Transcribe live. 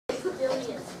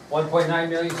civilians. 1.9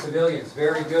 million civilians.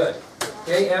 Very good.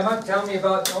 Okay, Emma, tell me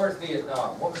about North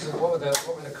Vietnam. What were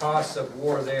the costs of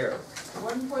war there?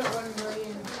 1.1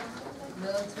 million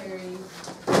military.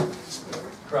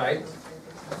 Right.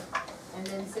 And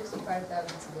then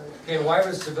 65,000 civilians. Okay, why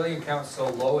was civilian count so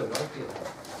low in North Vietnam?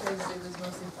 Because it was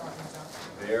mostly fought in South.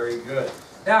 Very good.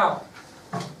 Now,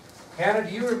 Hannah,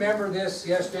 do you remember this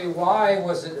yesterday? Why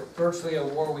was it virtually a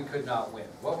war we could not win?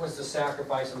 What was the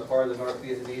sacrifice on the part of the North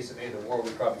Vietnamese that made a war we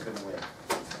probably couldn't win?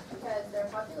 Because their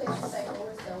population cycle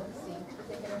was so in sync that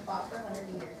they could have fought for 100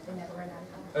 years. They never ran out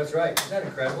of time. That's right. Isn't that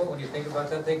incredible when you think about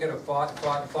that? They could have fought and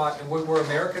fought and fought. And were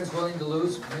Americans willing to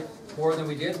lose more than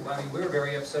we did? I mean, we were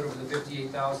very upset over the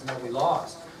 58,000 that we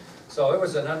lost. So it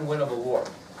was an unwinnable war.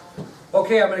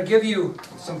 Okay, I'm going to give you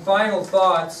some final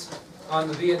thoughts on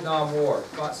the Vietnam War.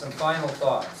 Got some final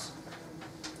thoughts.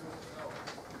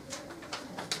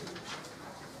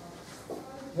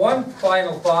 One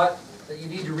final thought that you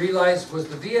need to realize was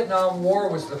the Vietnam War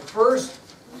was the first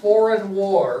foreign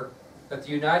war that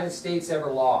the United States ever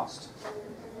lost.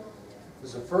 It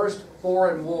was the first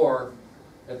foreign war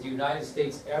that the United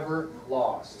States ever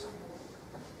lost.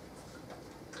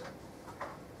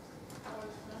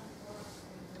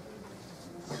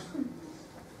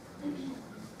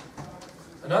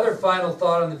 Another final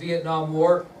thought on the Vietnam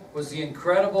War was the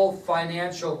incredible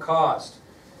financial cost.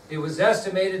 It was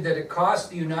estimated that it cost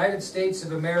the United States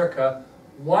of America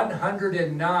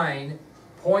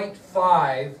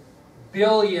 $109.5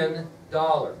 billion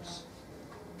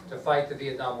to fight the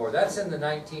Vietnam War. That's in the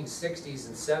 1960s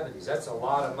and 70s. That's a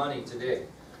lot of money today.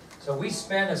 So we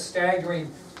spent a staggering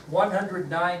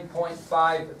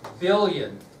 $109.5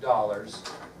 billion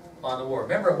on the war.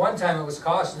 Remember, at one time it was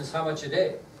costing us how much a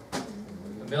day?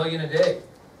 $1 million a day.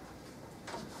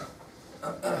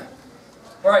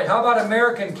 All right, how about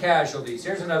American casualties?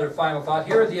 Here's another final thought.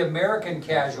 Here are the American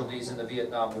casualties in the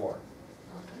Vietnam War.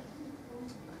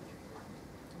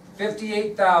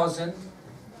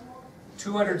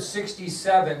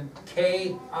 58,267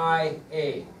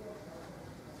 KIA.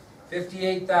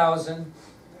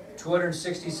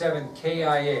 58,267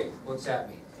 KIA. What's that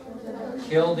mean?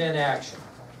 Killed in action.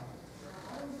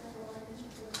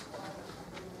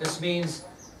 This means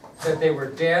that they were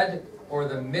dead or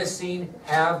the missing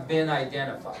have been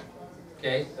identified.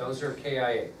 Okay, those are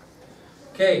KIA.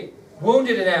 Okay,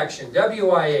 wounded in action,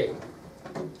 WIA.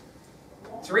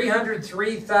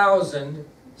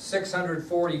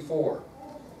 303,644.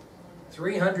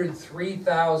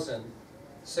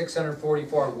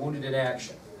 303,644 wounded in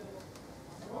action.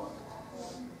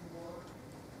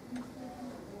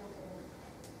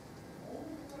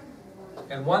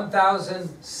 And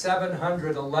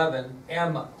 1,711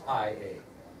 MIA,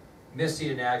 missing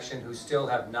in action, who still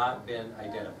have not been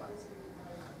identified.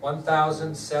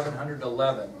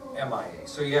 1,711 MIA.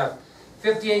 So you have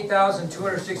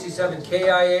 58,267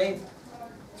 KIA,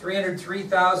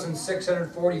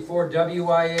 303,644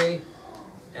 WIA,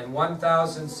 and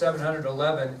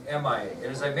 1,711 MIA. And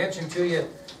as I mentioned to you in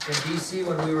DC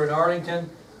when we were in Arlington,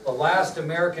 the last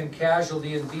American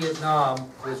casualty in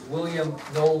Vietnam was William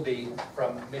Nolde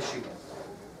from Michigan.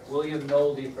 William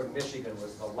Nolde from Michigan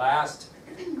was the last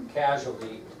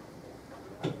casualty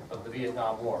of the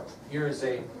Vietnam War. Here is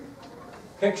a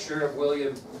picture of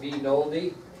William B.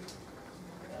 Nolde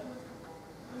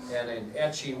and an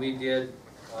etching we did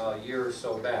a year or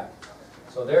so back.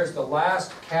 So there's the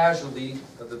last casualty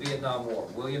of the Vietnam War,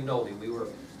 William Nolde. We were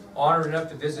honored enough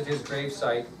to visit his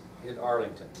gravesite in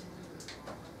Arlington.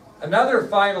 Another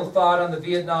final thought on the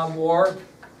Vietnam War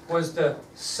was the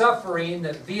suffering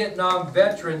that Vietnam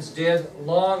veterans did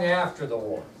long after the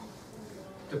war.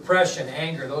 Depression,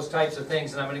 anger, those types of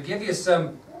things. And I'm going to give you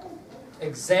some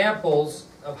examples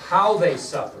of how they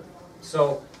suffered.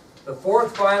 So the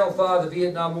fourth final thought of the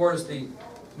Vietnam War is the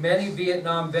many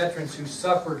Vietnam veterans who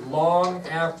suffered long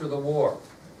after the war.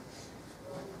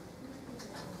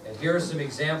 And here are some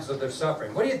examples of their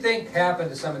suffering. What do you think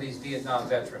happened to some of these Vietnam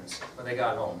veterans when they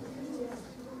got home?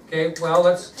 Okay, well,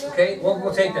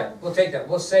 we'll take that. We'll take that.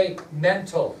 We'll say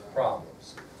mental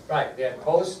problems. Right, they had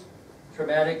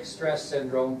post-traumatic stress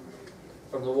syndrome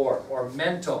from the war, or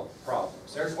mental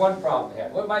problems. There's one problem they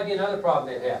had. What might be another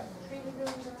problem they had? Treated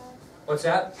really bad. What's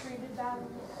that? Treated bad.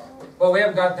 Well, we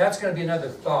haven't got, that's going to be another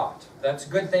thought. That's a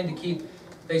good thing to keep.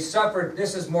 They suffered,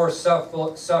 this is more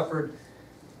suffered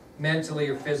mentally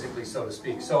or physically, so to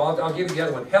speak. So I'll give you the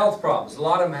other one. Health problems. A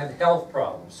lot of them had health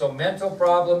problems. So mental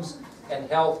problems and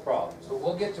health problems. So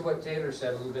we'll get to what Taylor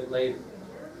said a little bit later.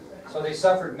 So they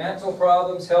suffered mental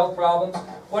problems, health problems.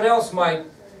 What else might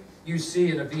you see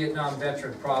in a Vietnam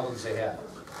veteran problems they had?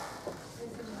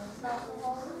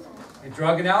 And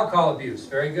drug and alcohol abuse,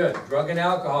 very good. Drug and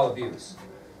alcohol abuse.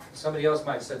 Somebody else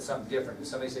might have said something different. Did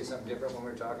somebody say something different when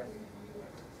we were talking?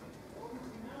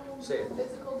 Say it.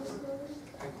 Physical disability?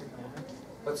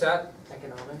 What's that?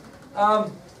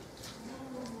 Economic.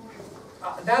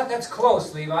 That's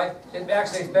close, Levi.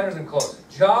 Actually, it's better than close.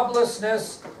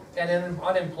 Joblessness and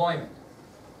unemployment.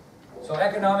 So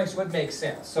economics would make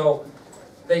sense. So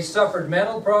they suffered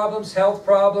mental problems, health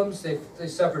problems. They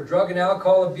suffered drug and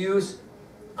alcohol abuse,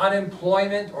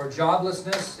 unemployment or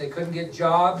joblessness. They couldn't get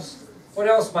jobs. What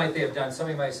else might they have done?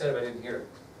 Somebody might have said it, but I didn't hear it.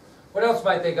 What else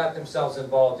might they got themselves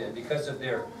involved in because of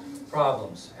their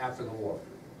problems after the war?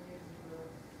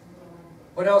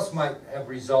 What else might have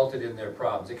resulted in their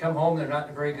problems? They come home, they're not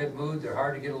in a very good mood, they're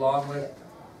hard to get along with.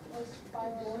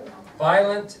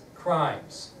 Violent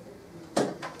crimes.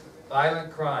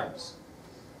 Violent crimes.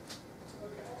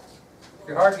 If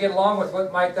you're hard to get along with,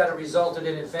 what might that have resulted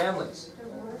in families?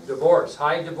 Divorce.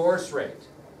 High divorce rate.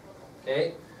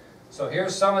 Okay? So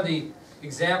here's some of the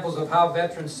examples of how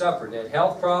veterans suffered. They had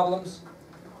health problems,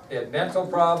 they had mental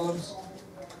problems,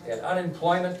 they had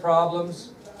unemployment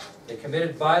problems, they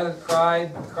committed violent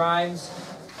crimes,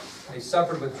 they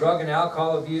suffered with drug and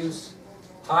alcohol abuse,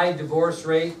 high divorce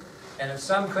rate, and if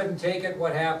some couldn't take it,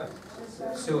 what happened?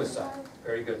 Suicide.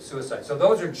 Very good, suicide. So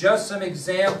those are just some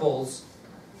examples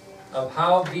of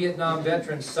how Vietnam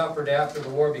veterans suffered after the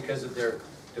war because of their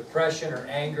depression or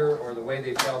anger or the way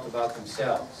they felt about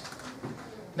themselves.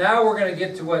 Now we're going to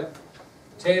get to what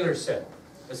Taylor said.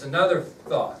 It's another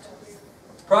thought.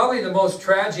 Probably the most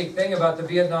tragic thing about the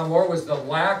Vietnam War was the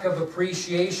lack of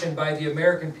appreciation by the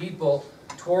American people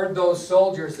toward those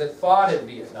soldiers that fought in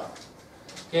Vietnam.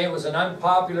 Okay, it was an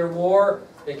unpopular war.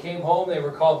 They came home, they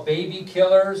were called baby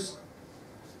killers.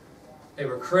 They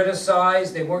were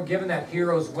criticized. They weren't given that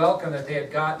hero's welcome that they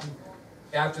had gotten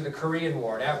after the Korean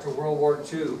War and after World War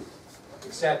II,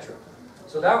 etc.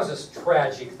 So that was a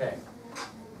tragic thing.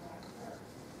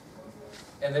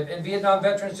 And Vietnam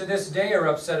veterans to this day are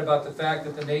upset about the fact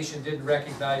that the nation didn't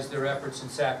recognize their efforts and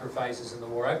sacrifices in the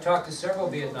war. I've talked to several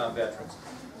Vietnam veterans.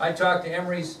 I talked to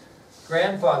Emery's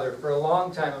grandfather for a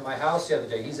long time at my house the other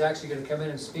day. He's actually going to come in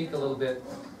and speak a little bit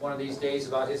one of these days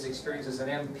about his experience as an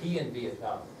MP in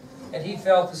Vietnam. And he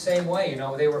felt the same way. You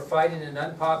know, they were fighting an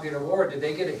unpopular war. Did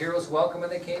they get a hero's welcome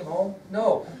when they came home?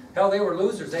 No. Hell, they were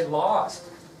losers. They lost.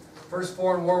 First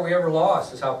foreign war we ever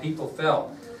lost is how people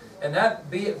felt. And that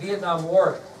Vietnam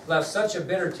War left such a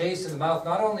bitter taste in the mouth,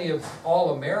 not only of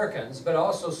all Americans, but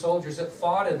also soldiers that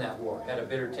fought in that war had a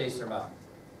bitter taste in their mouth.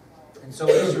 And so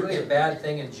it was really a bad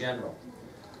thing in general.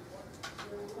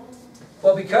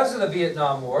 Well, because of the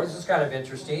Vietnam War, this is kind of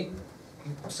interesting,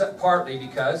 partly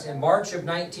because in March of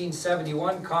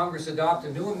 1971, Congress adopted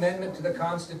a new amendment to the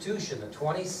Constitution. The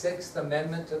 26th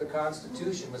Amendment to the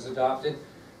Constitution was adopted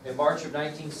in March of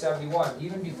 1971,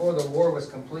 even before the war was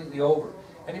completely over.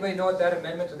 Anybody know what that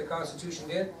amendment to the Constitution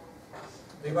did?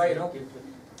 Anybody know? Give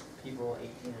people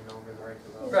 18 and over the right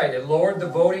to vote. Right, it lowered the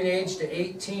voting age to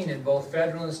 18 in both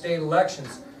federal and state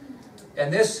elections.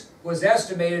 And this was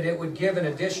estimated it would give an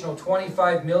additional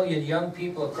 25 million young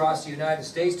people across the United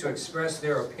States to express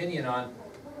their opinion on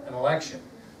an election.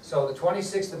 So the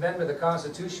 26th Amendment of the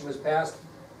Constitution was passed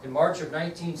in March of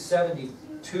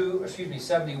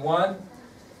 1971.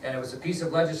 And it was a piece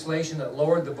of legislation that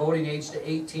lowered the voting age to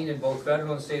 18 in both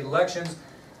federal and state elections.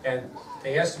 And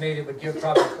they estimated it would give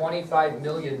probably 25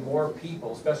 million more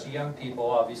people, especially young people,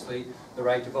 obviously, the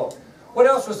right to vote. What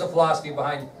else was the philosophy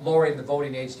behind lowering the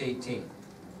voting age to 18?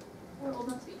 We're old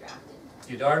enough to be drafted.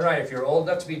 You're darn right. If you're old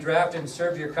enough to be drafted and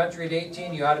serve your country at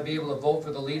 18, you ought to be able to vote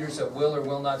for the leaders that will or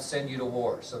will not send you to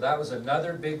war. So that was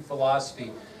another big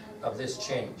philosophy of this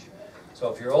change.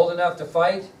 So if you're old enough to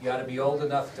fight, you ought to be old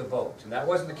enough to vote. And that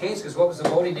wasn't the case because what was the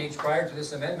voting age prior to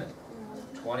this amendment?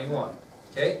 21.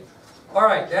 Okay? All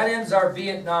right, that ends our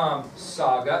Vietnam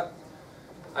saga.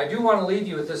 I do want to leave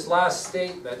you with this last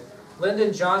statement.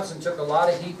 Lyndon Johnson took a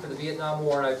lot of heat for the Vietnam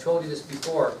War, and I've told you this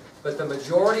before, but the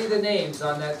majority of the names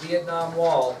on that Vietnam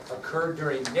wall occurred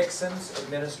during Nixon's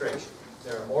administration.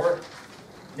 There are more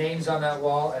names on that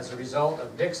wall as a result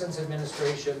of Nixon's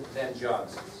administration than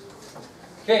Johnson's.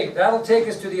 Okay, that'll take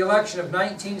us to the election of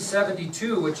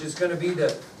 1972, which is going to be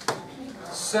the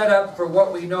setup for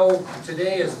what we know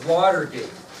today as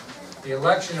Watergate. The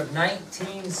election of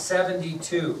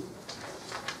 1972.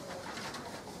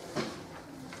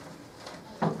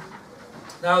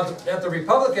 Now, at the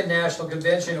Republican National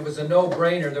Convention, it was a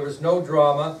no-brainer. There was no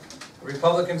drama. The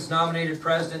Republicans nominated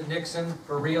President Nixon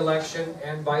for re-election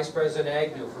and Vice President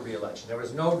Agnew for re-election. There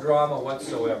was no drama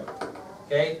whatsoever.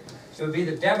 Okay? So it would be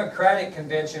the Democratic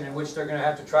Convention in which they're going to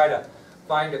have to try to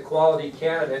find a quality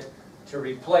candidate to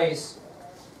replace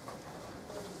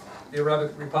the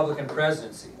Republican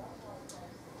presidency.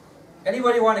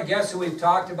 Anybody want to guess who we've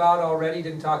talked about already?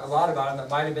 Didn't talk a lot about him. That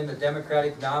might have been the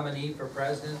Democratic nominee for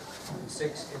president in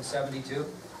 72.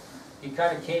 He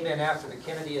kind of came in after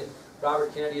the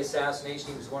Robert Kennedy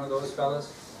assassination. He was one of those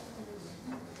fellas.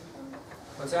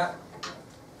 What's that?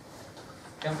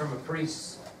 Came from a pretty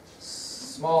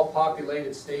small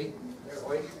populated state. There,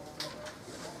 wait.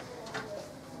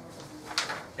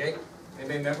 Okay,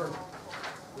 anybody remember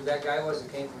who that guy was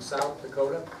that came from South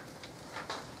Dakota?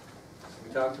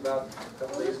 We talked about a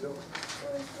couple days ago.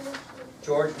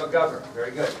 George McGovern,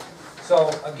 very good.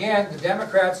 So again, the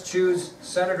Democrats choose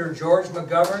Senator George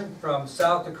McGovern from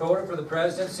South Dakota for the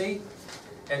presidency,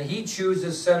 and he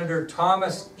chooses Senator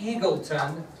Thomas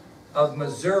Eagleton of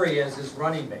Missouri as his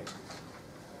running mate.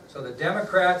 So the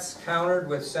Democrats countered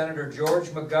with Senator George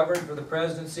McGovern for the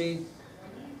presidency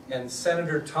and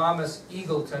Senator Thomas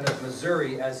Eagleton of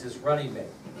Missouri as his running mate.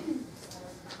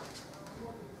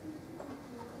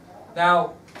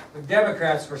 Now, the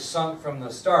Democrats were sunk from the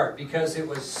start because it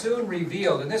was soon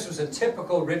revealed, and this was a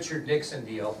typical Richard Nixon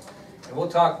deal, and we'll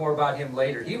talk more about him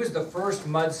later. He was the first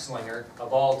mudslinger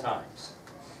of all times.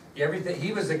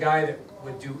 He was the guy that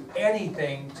would do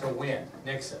anything to win,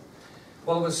 Nixon.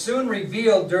 Well, it was soon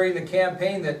revealed during the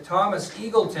campaign that Thomas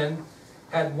Eagleton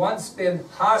had once been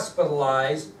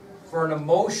hospitalized for an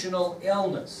emotional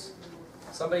illness.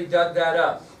 Somebody dug that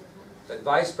up. The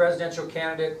vice presidential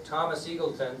candidate, Thomas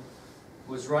Eagleton,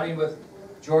 who was running with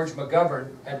George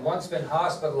McGovern, had once been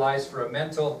hospitalized for a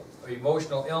mental or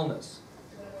emotional illness.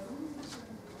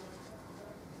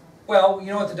 Well, you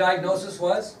know what the diagnosis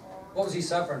was? What was he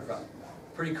suffering from?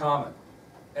 Pretty common.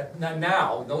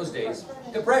 Now, in those days,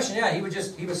 depression, yeah, he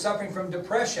was suffering from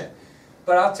depression.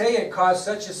 But I'll tell you, it caused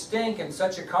such a stink and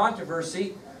such a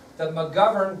controversy that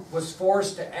McGovern was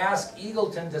forced to ask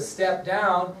Eagleton to step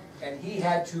down, and he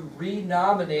had to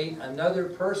re-nominate another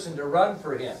person to run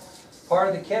for him. Part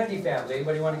of the Kennedy family.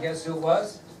 Anybody want to guess who it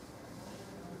was?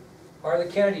 Part of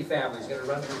the Kennedy family is going to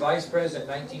run for vice president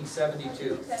in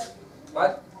 1972.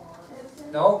 What?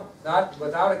 No, not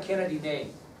without a Kennedy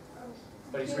name.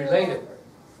 But he's related.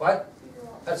 What?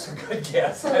 That's a good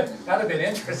guess. That'd have been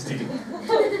interesting.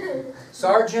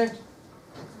 Sargent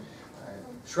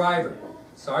Shriver.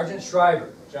 Sargent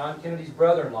Shriver, John Kennedy's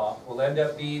brother-in-law, will end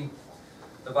up being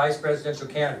the vice presidential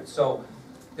candidate. So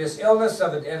this illness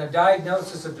and a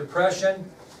diagnosis of depression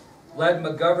led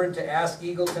McGovern to ask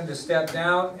Eagleton to step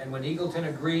down, and when Eagleton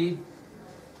agreed,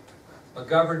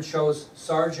 McGovern chose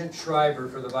Sargent Shriver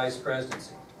for the vice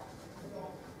presidency.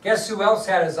 Guess who else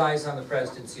had his eyes on the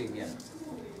presidency again?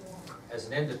 As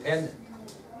an independent.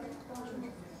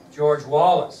 George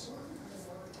Wallace.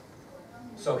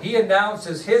 So he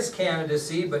announces his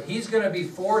candidacy, but he's going to be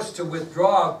forced to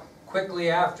withdraw quickly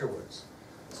afterwards.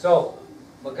 So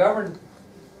McGovern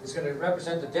is going to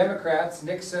represent the Democrats,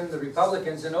 Nixon, the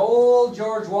Republicans, and old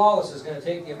George Wallace is going to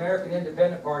take the American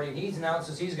Independent Party, and he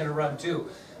announces he's going to run too.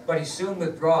 But he soon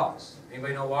withdraws.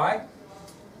 Anybody know why?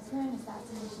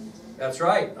 That's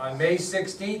right. On May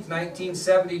 16th,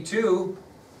 1972,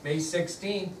 May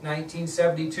 16th,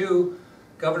 1972,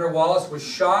 Governor Wallace was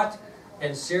shot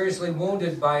and seriously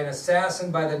wounded by an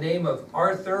assassin by the name of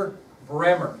Arthur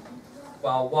Bremer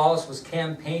while Wallace was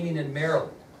campaigning in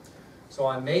Maryland. So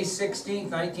on May 16th,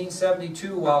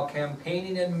 1972, while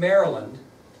campaigning in Maryland,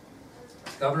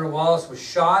 Governor Wallace was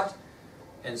shot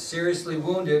and seriously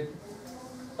wounded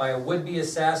by a would-be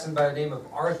assassin by the name of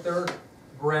Arthur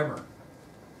Bremer.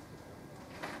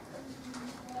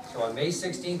 So on May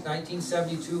 16,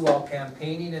 1972, while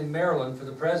campaigning in Maryland for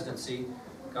the presidency,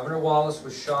 Governor Wallace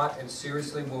was shot and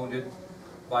seriously wounded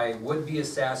by a would-be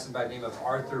assassin by the name of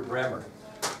Arthur Bremer.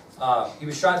 He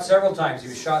was shot several times. He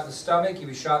was shot in the stomach, he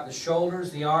was shot in the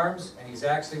shoulders, the arms, and he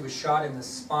actually was shot in the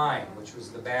spine, which was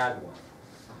the bad one.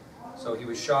 So he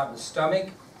was shot in the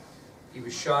stomach, he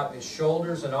was shot in his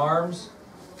shoulders and arms,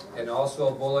 and also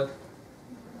a bullet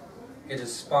in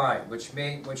his spine, which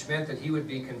meant that he would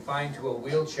be confined to a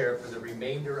wheelchair for the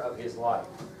remainder of his life.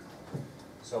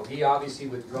 So he obviously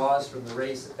withdraws from the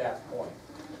race at that point.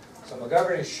 So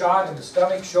McGovern is shot in the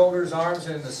stomach, shoulders, arms,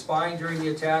 and in the spine during the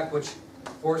attack, which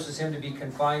forces him to be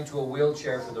confined to a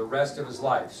wheelchair for the rest of his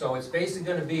life. So it's basically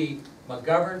going to be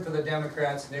McGovern for the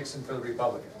Democrats, Nixon for the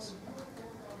Republicans.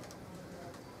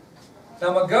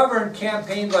 Now McGovern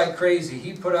campaigned like crazy.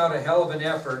 He put out a hell of an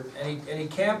effort, and he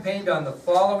campaigned on the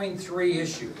following three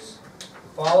issues.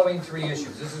 The following three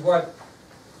issues. This is what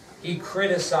he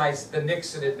criticized the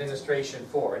Nixon administration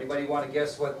for. Anybody want to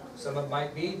guess what some of them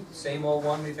might be? Same old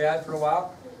one we've had for a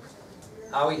while.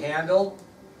 How he handled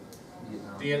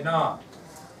Vietnam.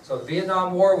 So the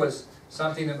Vietnam War was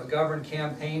something that McGovern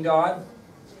campaigned on.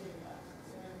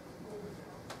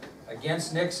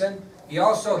 against Nixon. He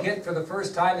also hit for the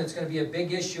first time, it's going to be a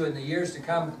big issue in the years to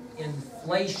come,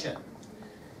 inflation.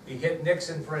 He hit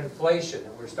Nixon for inflation,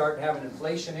 and we're starting to have an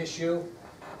inflation issue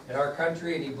in our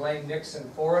country, and he blamed Nixon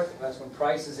for it. That's when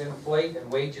prices inflate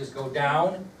and wages go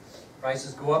down.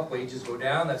 Prices go up, wages go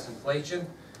down, that's inflation.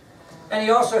 And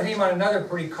he also hit him on another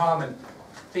pretty common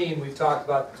theme we've talked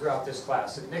about throughout this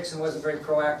class, that Nixon wasn't very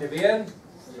proactive in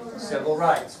civil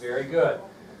rights. Very good.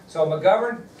 So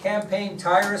McGovern campaigned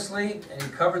tirelessly, and he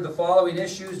covered the following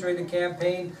issues during the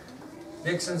campaign: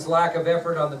 Nixon's lack of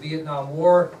effort on the Vietnam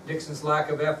War, Nixon's lack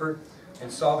of effort in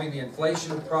solving the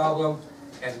inflation problem,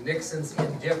 and Nixon's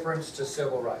indifference to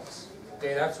civil rights.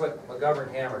 Okay, that's what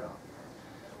McGovern hammered on.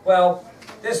 Well,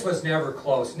 this was never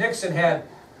close. Nixon had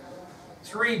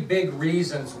three big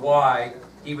reasons why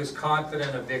he was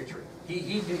confident of victory.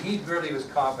 He really was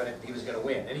confident he was going to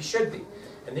win, and he should be.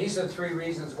 And these are the three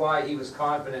reasons why he was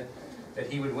confident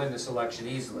that he would win this election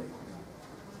easily.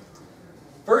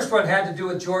 First one had to do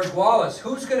with George Wallace.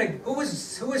 Who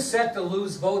was set to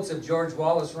lose votes if George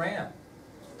Wallace ran?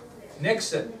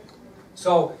 Nixon.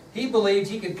 So he believed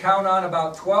he could count on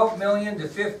about 12 million to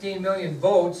 15 million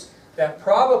votes that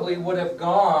probably would have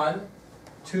gone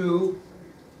to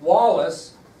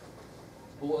Wallace,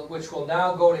 which will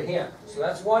now go to him. So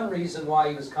that's one reason why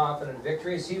he was confident in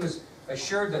victory, is he was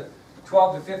assured that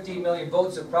 12 to 15 million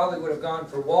votes that probably would have gone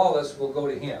for Wallace will go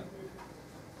to him.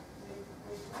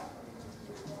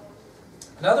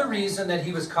 Another reason that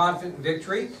he was confident in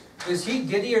victory is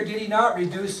did he not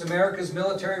reduce America's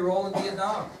military role in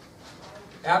Vietnam?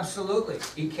 Absolutely.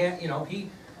 He can't,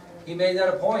 he made that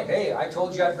a point. Hey, I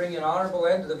told you I'd bring an honorable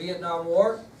end to the Vietnam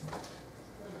War.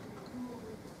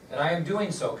 And I am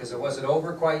doing so, because it wasn't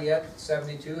over quite yet,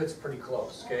 72, it's pretty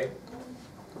close, okay?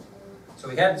 So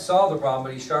he hadn't solved the problem,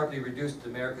 but he sharply reduced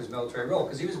America's military role,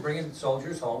 because he was bringing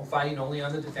soldiers home, fighting only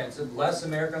on the defensive, less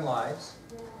American lives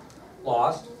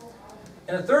lost.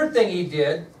 And the third thing he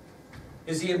did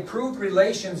is he improved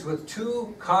relations with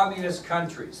two communist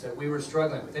countries that we were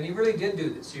struggling with. And he really did do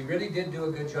this. He really did do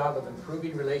a good job of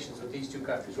improving relations with these two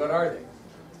countries. What are they?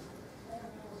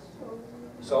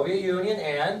 Soviet Union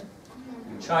and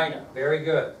China. Very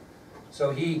good.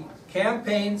 So he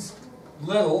campaigns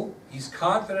little. He's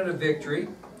confident of victory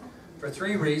for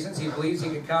three reasons. He believes he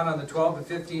can count on the 12 to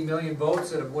 15 million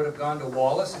votes that would have gone to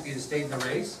Wallace if he had stayed in the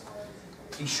race.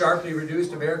 He sharply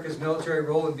reduced America's military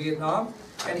role in Vietnam,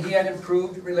 and he had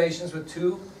improved relations with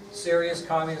two serious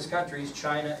communist countries,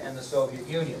 China and the Soviet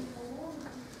Union.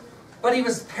 But he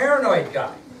was a paranoid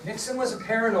guy. Nixon was a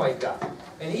paranoid guy.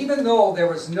 And even though there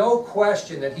was no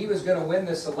question that he was going to win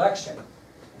this election,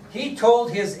 he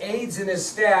told his aides and his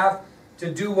staff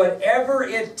to do whatever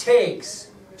it takes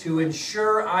to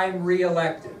ensure I'm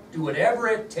reelected. Do whatever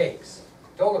it takes.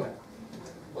 Told them that.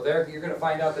 Well, you're going to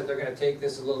find out that they're going to take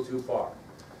this a little too far.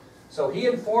 So he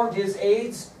informed his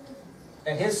aides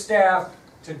and his staff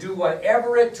to do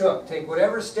whatever it took, take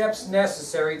whatever steps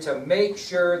necessary to make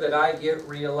sure that I get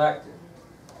reelected.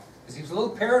 Because he was a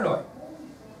little paranoid.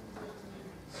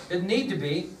 Didn't need to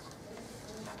be.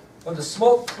 When the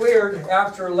smoke cleared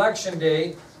after Election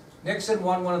Day, Nixon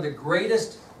won one of the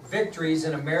greatest victories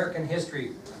in American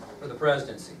history for the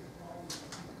presidency.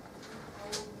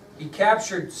 He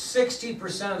captured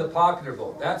 60% of the popular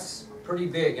vote. That's pretty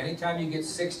big. Anytime you get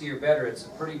 60 or better, it's a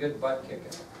pretty good butt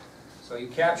kicking. So he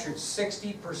captured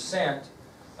 60%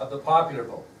 of the popular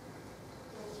vote.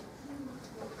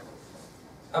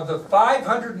 Of the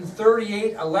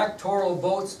 538 electoral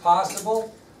votes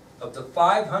possible,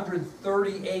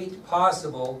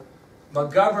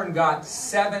 McGovern got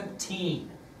 17.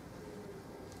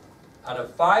 Out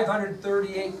of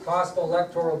 538 possible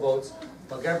electoral votes,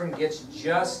 McGovern gets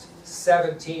just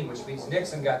 17, which means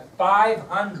Nixon got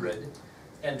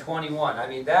 521. I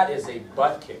mean, that is a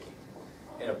butt kicking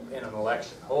in an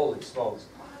election. Holy smokes.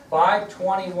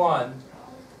 521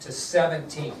 to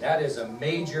 17. That is a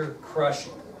major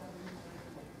crushing.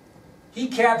 He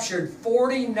captured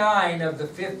 49 of the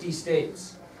 50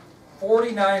 states.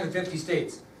 49 of the 50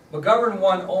 states. McGovern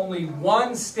won only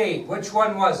one state. Which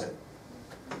one was it?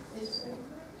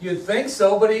 You'd think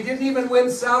so, but he didn't even win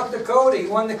South Dakota. He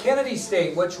won the Kennedy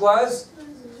state, which was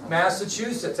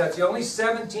Massachusetts. That's the only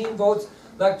 17 votes,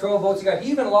 electoral votes he got.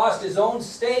 He even lost his own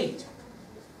state.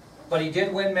 But he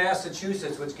did win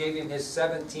Massachusetts, which gave him his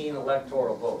 17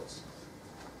 electoral votes.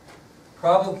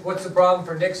 What's the problem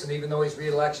for Nixon, even though he's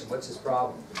re-election? What's his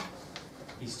problem?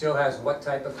 He still has what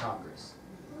type of Congress?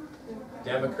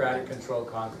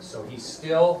 Democratic-controlled Congress. So he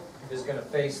still is going to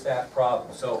face that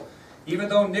problem. So even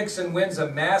though Nixon wins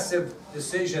a massive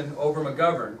decision over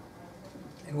McGovern,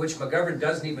 in which McGovern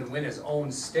doesn't even win his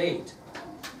own state,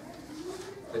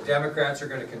 The Democrats are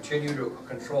gonna continue to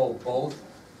control both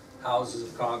houses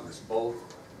of Congress, both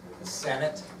the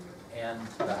Senate and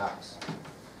the House.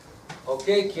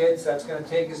 Okay, kids, that's gonna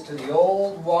take us to the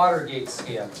old Watergate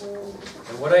scandal.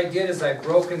 And what I did is I've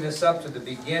broken this up to the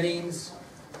beginnings,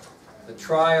 the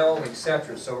trial,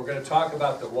 etc. So we're gonna talk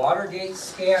about the Watergate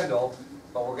scandal,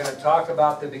 but we're gonna talk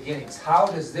about the beginnings. How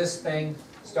does this thing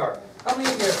start? How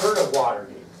many of you have heard of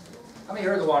Watergate? How many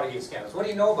heard of the Watergate scandals? What do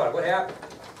you know about it? What happened?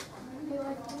 They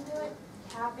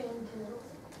happened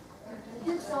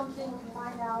to did something to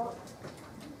find out.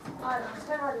 I don't know, it's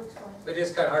kind of hard to explain. It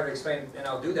is kind of hard to explain, and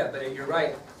I'll do that, but you're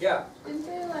right. Yeah. Didn't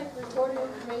they record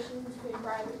information between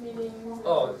private meetings?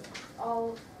 Oh,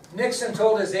 All Nixon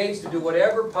told his aides to do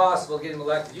whatever possible to get him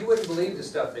elected. You wouldn't believe the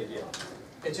stuff they did.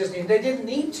 It just, they didn't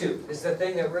need to. It's the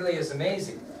thing that really is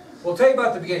amazing. We'll tell you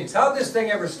about the beginnings. How did this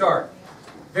thing ever start?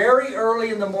 Very early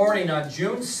in the morning on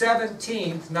June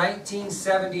 17th,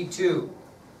 1972.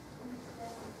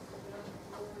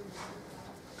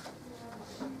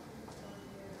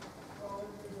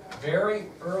 Very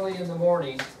early in the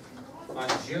morning on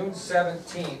June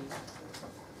 17th,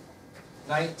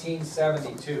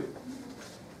 1972.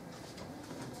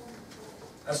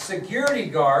 A security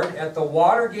guard at the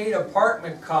Watergate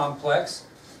apartment complex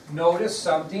noticed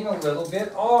something a little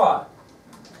bit odd.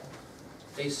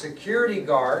 A security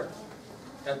guard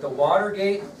at the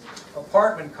Watergate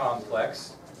apartment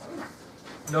complex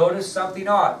noticed something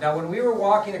odd. Now, when we were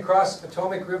walking across the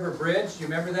Potomac River Bridge, you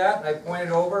remember that? And I pointed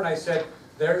over and I said,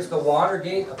 there's the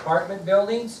Watergate apartment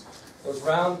buildings, those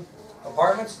round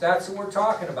apartments, that's what we're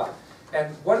talking about.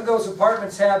 And what did those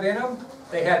apartments have in them?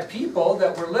 They had people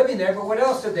that were living there, but what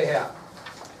else did they have?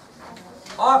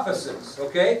 Offices,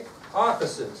 okay?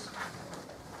 Offices.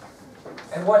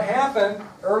 And what happened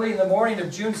early in the morning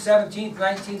of June 17th,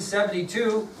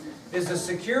 1972, is the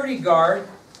security guard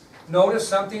noticed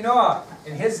something odd.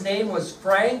 And his name was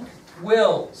Frank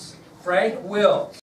Wills. Frank Wills.